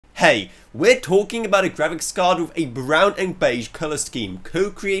Hey, we're talking about a graphics card with a brown and beige color scheme,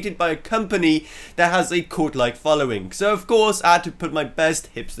 co-created by a company that has a cult-like following, so of course I had to put my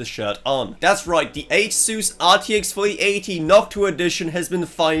best hipster shirt on. That's right, the ASUS RTX 4080 Noctua Edition has been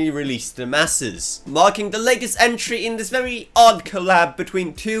finally released to the masses, marking the latest entry in this very odd collab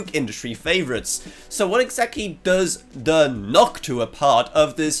between two industry favorites. So what exactly does the Noctua part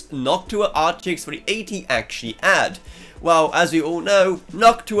of this Noctua RTX 4080 actually add? Well, as we all know,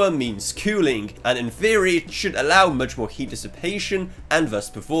 Noctua means cooling, and in theory it should allow much more heat dissipation and thus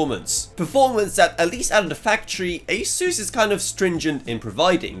performance. Performance that, at least out of the factory, ASUS is kind of stringent in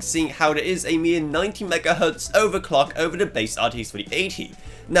providing, seeing how there is a mere 90 MHz overclock over the base RTX 4080.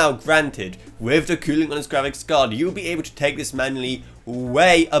 Now granted, with the cooling on this graphics card, you'll be able to take this manually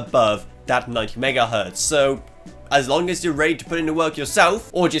way above that 90 MHz, so as long as you're ready to put in the work yourself,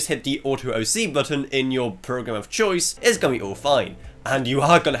 or just hit the Auto OC button in your program of choice, it's gonna be all fine. And you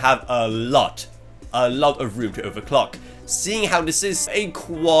are gonna have a lot of room to overclock, seeing how this is a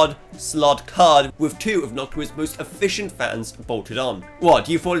quad slot card with two of Noctua's most efficient fans bolted on. What,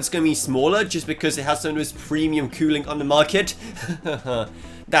 you thought it's gonna be smaller just because it has some of this premium cooling on the market?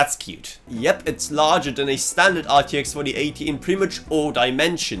 That's cute. Yep, it's larger than a standard RTX 4080 in pretty much all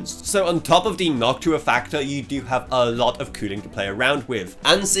dimensions. So on top of the Noctua factor, you do have a lot of cooling to play around with.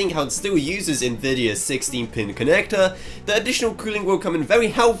 And seeing how it still uses Nvidia's 16-pin connector, the additional cooling will come in very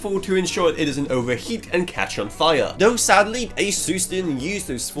helpful to ensure it doesn't overheat and catch on fire. Though sadly, ASUS didn't use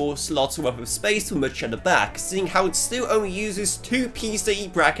those 4 slots worth of space for much at the back, seeing how it still only uses 2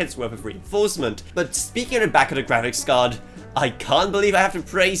 PCIe brackets worth of reinforcement. But speaking of the back of the graphics card, I can't believe I have to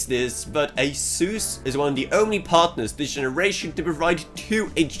praise this, but ASUS is one of the only partners this generation to provide 2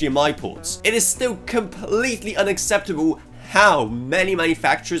 HDMI ports. It is still completely unacceptable how many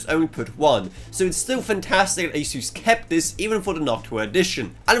manufacturers only put 1, so it's still fantastic that ASUS kept this even for the Noctua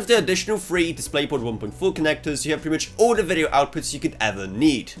Edition. And with the additional 3 DisplayPort 1.4 connectors, you have pretty much all the video outputs you could ever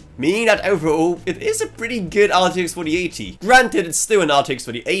need. Meaning that overall, it is a pretty good RTX 4080. Granted, it's still an RTX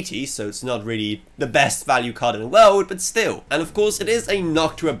 4080, so it's not really the best value card in the world, but still. And of course, it is a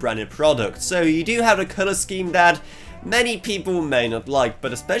Noctua branded product, so you do have a color scheme that many people may not like,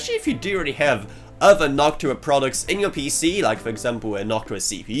 but especially if you do already have other Noctua products in your PC, like for example a Noctua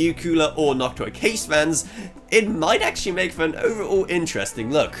CPU cooler or Noctua case fans, it might actually make for an overall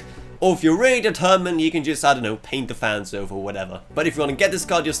interesting look. Or if you're really determined, you can just, I don't know, paint the fans over or whatever. But if you want to get this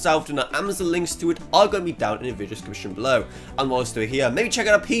card yourself, then the Amazon links to it are going to be down in the video description below. And while you're still here, maybe check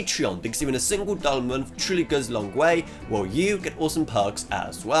out our Patreon, because even a single $1 a month truly goes a long way, while you get awesome perks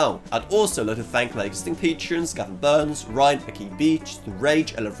as well. I'd also like to thank my existing patrons, Gavin Burns, Ryan, Aki Beach,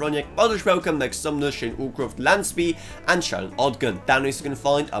 Rage, Elavronic, Aldrich Welcome, Meg Sumner, Shane Allcroft, Lansby, and Sharon Odgun. Down there you can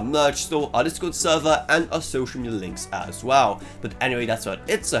find our merch store, our Discord server, and our social media links as well. But anyway, that's about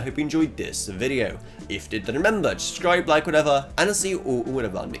it, so I hope you enjoyed this video. If you did, then remember to subscribe, like, whatever, and I'll see you all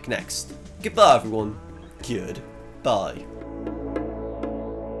whenever I make next. Goodbye everyone. Goodbye.